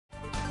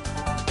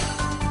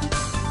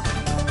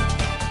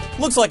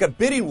Looks like a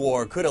bidding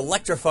war could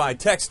electrify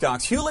tech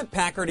stocks. Hewlett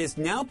Packard is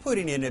now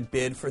putting in a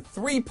bid for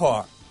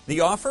 3-par. The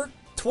offer?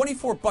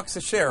 $24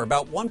 a share,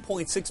 about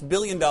 $1.6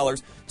 billion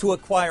to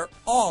acquire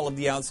all of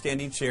the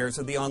outstanding shares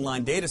of the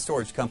online data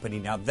storage company.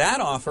 Now, that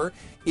offer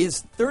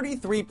is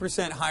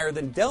 33% higher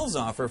than Dell's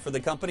offer for the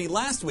company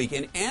last week.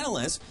 And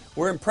analysts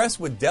were impressed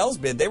with Dell's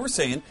bid. They were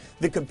saying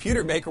the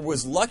computer maker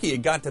was lucky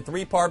it got to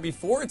 3-par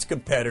before its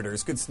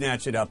competitors could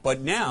snatch it up. But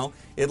now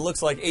it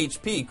looks like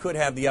HP could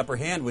have the upper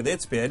hand with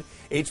its bid.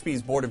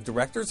 HP's board of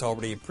directors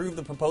already approved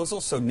the proposal,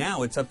 so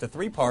now it's up to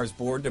 3-par's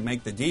board to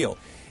make the deal.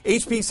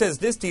 HP says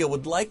this deal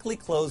would likely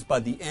close by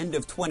the end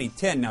of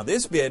 2010. Now,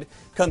 this bid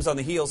comes on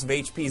the heels of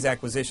HP's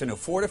acquisition of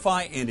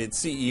Fortify and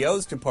its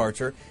CEO's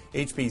departure.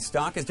 HP's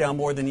stock is down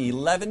more than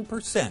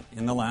 11%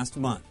 in the last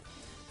month.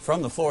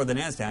 From the floor of the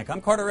NASDAQ,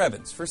 I'm Carter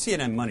Evans for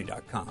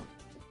CNNMoney.com.